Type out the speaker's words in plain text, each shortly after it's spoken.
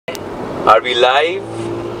Are we live?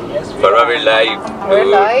 Yes, we Farwa, are. we're live. We're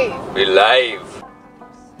Dude. live. We're live.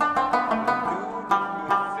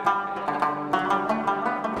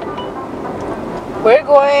 We're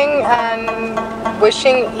going and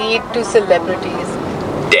wishing Eid to celebrities.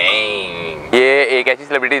 Dang. ये एक ऐसी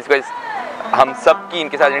celebrity जिसको हम सब की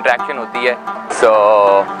इनके साथ इंटरेक्शन होती है. So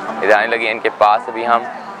इधर आने लगे इनके पास अभी हम.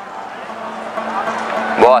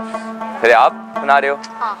 बॉस, फिर आप सुना रहे हो?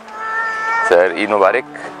 हाँ. सर ईद मुबारक.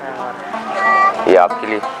 ये आपके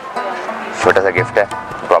लिए छोटा सा गिफ्ट है.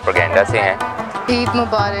 प्रोपेगेंडा से हैं. ईद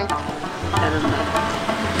मुबारक.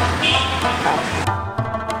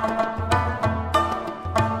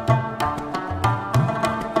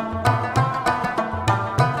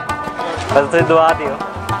 बस तो दुआ दियो.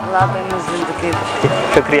 अल्लाह तेरी जिंदगी दे.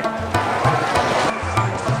 शुक्रिया.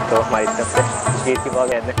 तो हमारी तरफ से ईद की बहुत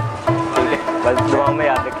कहते हैं. ठीक है, बस दुआओं में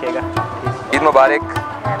याद रखिएगा. ईद मुबारक.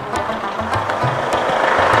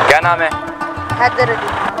 क्या नाम है? हैदर अली.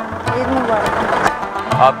 ईद मुबारक.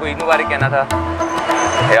 आपको ईद मुबारक कहना था.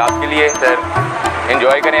 ये आपके लिए सर.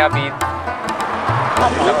 एंजॉय करें आप ईद.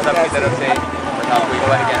 सबकी तरफ से बस आपको ईद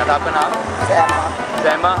मुबारक कहना था. आपका नाम?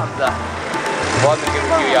 सहमा हमजा. बहुत मिलकर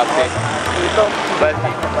खुशी हुई आपसे. बस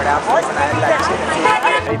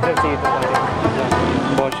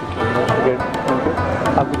बहुत शुक्रिया.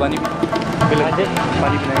 आपको पानी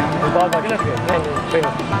पानी पिलाया. बहुत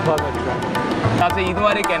आपसे ईद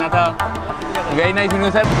मुबारक कहना था. Very nice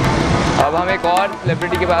news sir. अब हम एक और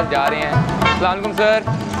सेलिब्रिटी के पास जा रहे हैं. अस्सलाम वालेकुम सर,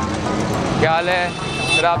 क्या हाल है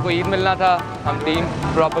सर? आपको ईद मिलना था. हम टीम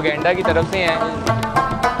प्रोपेगेंडा की तरफ से हैं.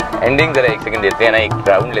 एंडिंग ज़रा एक सेकंड देते हैं ना, एक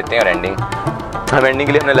राउंड लेते हैं और एंडिंग. हम एंडिंग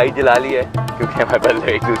के लिए हमने लाइट जला ली है क्योंकि हमारे पास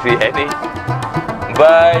लाइट दूसरी है नहीं.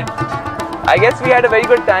 But I guess we had a very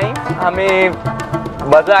good time. हमें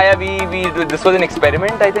मज़ा आया. We this was an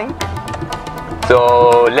experiment I think. So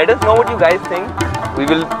let us know what you guys think. We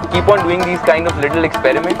will keep on doing these kind of little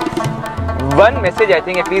experiments. One message I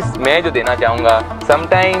think at least मैं जो देना चाहूँगा,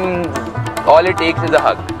 sometimes all it takes is a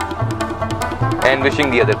hug and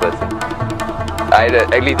wishing the other person.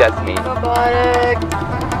 At least that's me. Mubarak.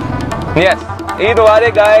 Yes, Eid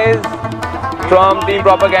Mubarak guys from Team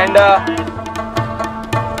Propaganda,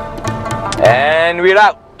 and we're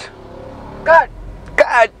out. Cut.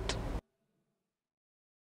 Cut.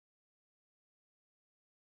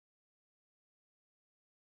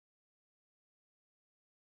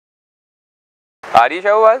 Are you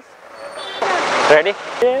sure was? ready?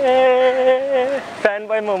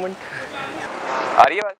 Fanboy moment. Are you?